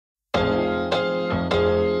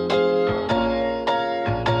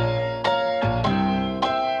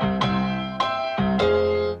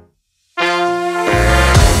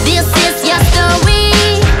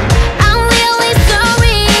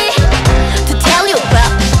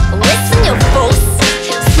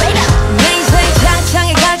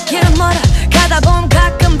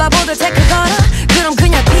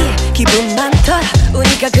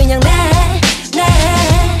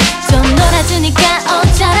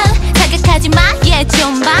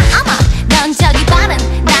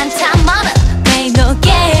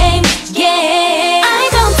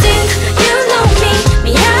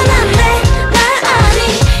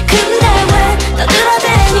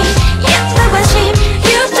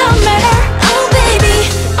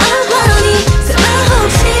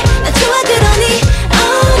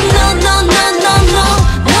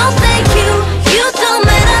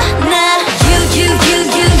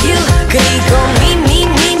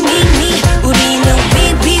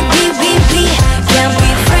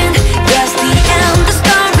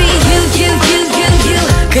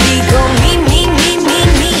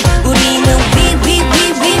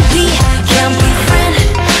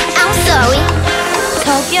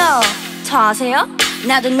아세요?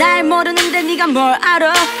 나도 날 모르는데 네가 뭘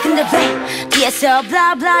알아. 근데 왜 뒤에서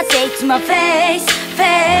blah blah say to my face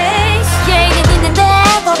예의는 있는데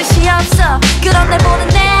버릇이 없어. 그런 날 보는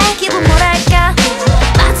내 기분 뭐랄까.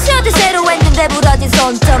 마치 어제 새로 했는데 부러진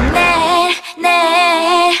손톱 내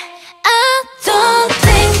I don't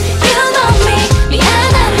think you know me.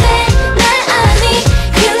 미안한데 날 아니.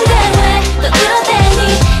 근데 왜 또 들어대니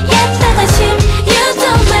예쁜 관심 You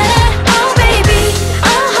don't matter. Oh baby,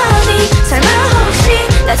 oh honey. 설마 혹시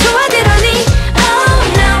나 좋아들었니? Oh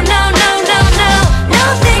no no no no no no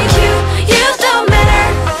thank you. You don't matter.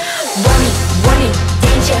 Warning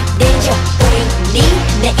danger danger 보이니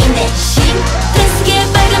내 인내심 데스크에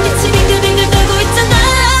빨간 빛이 빙글빙글 돌고 있잖아.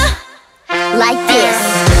 Like this.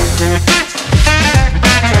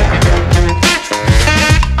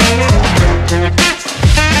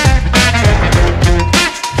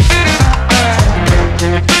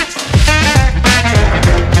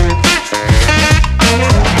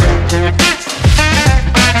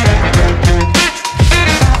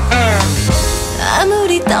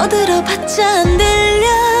 아무리 떠들어봤자 안 들려.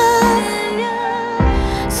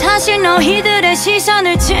 사실 너희들의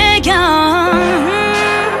시선을 즐겨.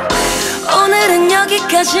 오늘은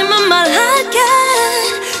여기까지만 말할게.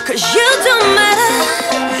 Cause you don't matter.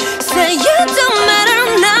 Say you don't